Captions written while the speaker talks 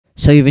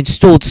So you've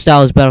installed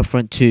Star Wars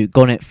Battlefront 2,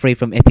 gotten it free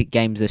from Epic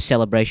Games, the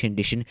Celebration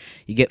Edition.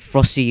 You get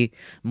Frosty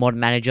Mod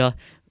Manager,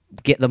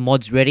 get the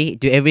mods ready,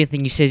 do everything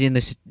he says in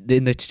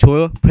the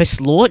tutorial, press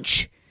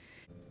launch,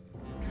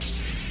 and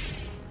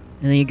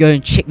then you go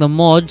and check the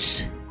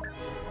mods.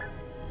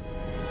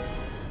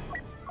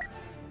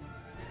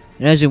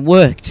 It hasn't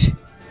worked.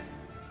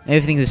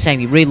 Everything's the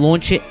same. You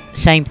relaunch it,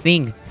 same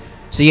thing.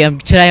 So yeah,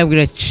 today I'm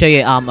going to show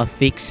you a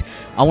fix.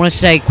 I want to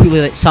say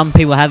quickly that some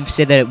people have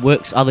said that it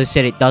works, others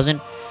said it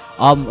doesn't.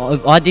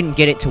 I didn't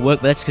get it to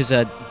work, but that's because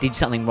I did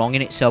something wrong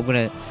in it, so I'm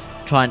going to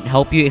try and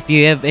help you. If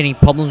you have any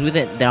problems with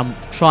it, then I'm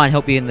trying to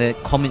help you in the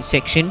comment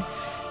section.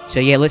 So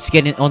yeah, let's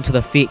get onto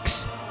the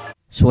fix.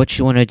 So what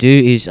you want to do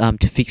is,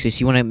 to fix this,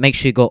 you want to make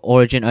sure you got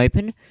Origin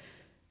open.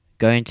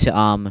 Go into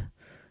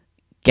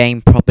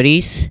Game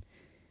Properties.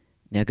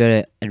 Now go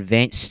to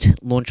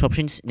Advanced Launch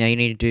Options. Now you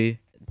need to do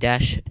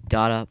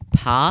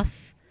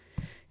 -datapath.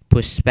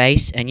 Put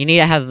space, and you need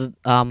to have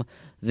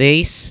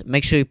these.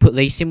 Make sure you put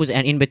these symbols,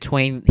 and in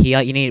between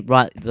here you need to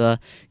write go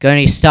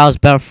into your Star Wars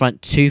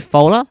Battlefront 2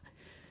 folder.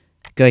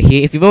 Go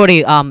here. If you've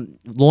already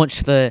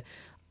launched the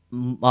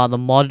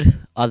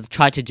mod, I've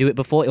tried to do it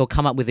before, it'll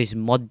come up with this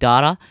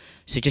ModData.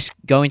 So just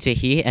go into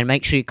here and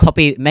make sure you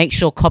copy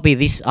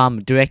this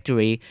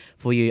directory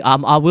for you.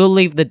 I will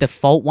leave the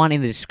default one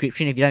in the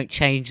description if you don't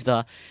change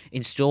the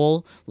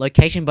install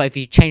location, but if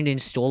you change the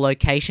install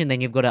location, then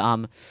you've got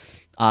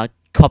to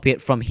copy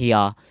it from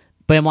here.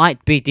 But it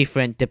might be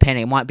different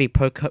depending. It might be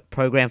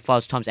program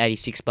files times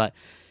 86, but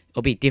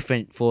it'll be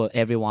different for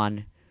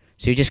everyone.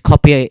 So you just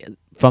copy it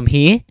from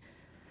here.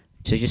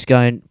 So just go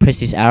and press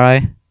this arrow,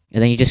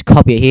 and then you just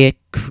copy it here.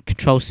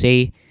 Control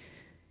C,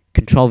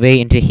 Control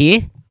V into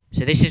here.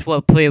 So this is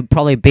what it'll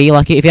probably be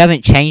like. If you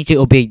haven't changed it,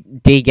 it'll be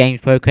D Games,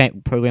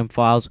 Program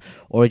Files,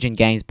 Origin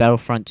Games,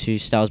 Battlefront 2,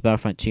 Star Wars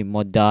Battlefront 2,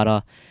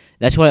 ModData.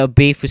 That's what it'll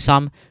be for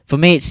some. For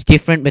me, it's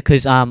different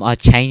because I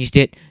changed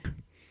it.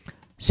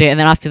 So and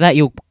then after that,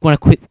 you'll want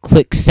to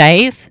click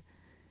Save.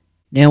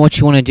 Now what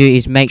you want to do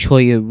is make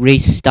sure you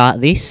restart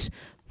this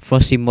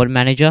Frosty Mod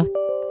Manager.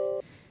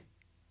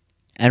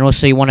 And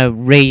also you want to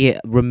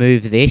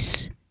remove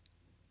this.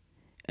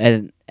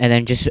 And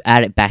then just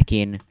add it back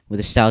in with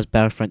the Star Wars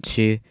Battlefront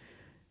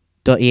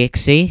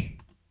 2.exe.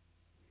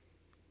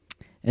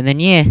 And then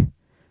yeah,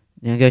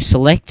 now go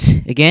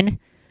select again,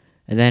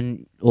 and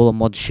then all the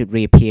mods should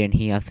reappear in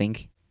here, I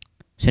think.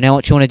 So now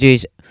what you want to do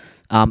is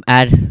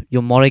add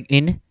your mod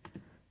in.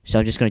 So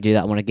I'm just going to do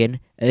that one again,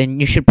 and then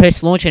you should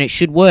press launch and it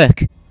should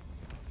work.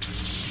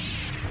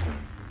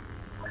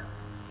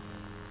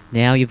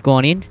 Now you've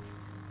gone in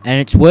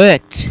and it's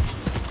worked.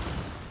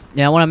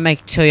 Now I want to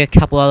tell you a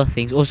couple other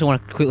things. Also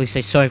want to quickly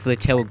say sorry for the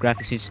terrible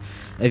graphics.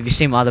 If you've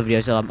seen my other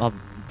videos, I've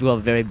got a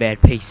very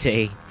bad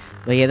PC.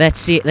 But yeah,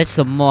 that's it. That's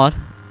the mod.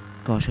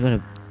 Gosh, I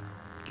gotta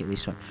get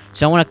this one.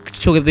 So I want to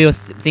talk a bit of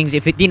things.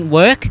 If it didn't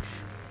work,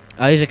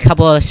 there's a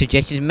couple other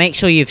suggestions. Make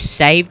sure you've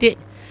saved it,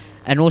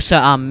 and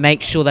also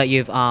make sure that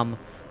you've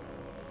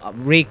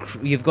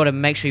got to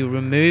make sure you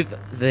remove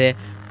the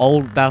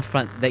old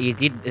Battlefront that you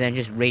did, and then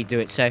just redo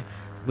it. So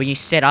when you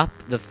set up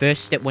the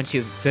first step, once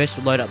you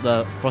first load up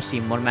the Frosty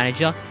Mod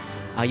Manager,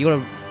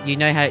 you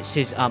know how it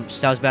says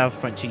Star Wars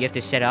Battlefront 2. You have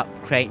to set up,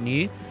 create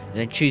new, and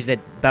then choose the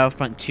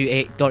Battlefront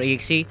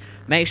 2.exe.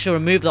 Make sure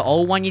remove the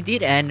old one you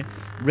did and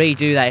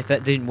redo that. If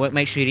that didn't work,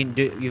 make sure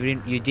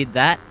you did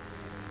that.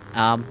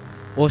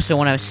 Also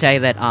want to say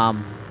that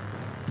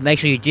make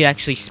sure you did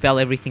actually spell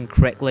everything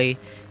correctly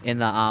in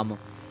the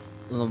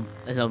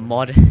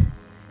mod,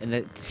 in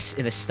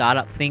the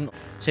startup thing.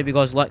 So if you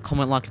guys like,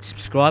 comment, like, and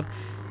subscribe.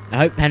 I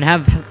hope and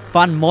have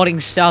fun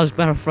modding Star Wars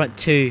Battlefront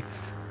 2.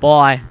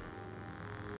 Bye.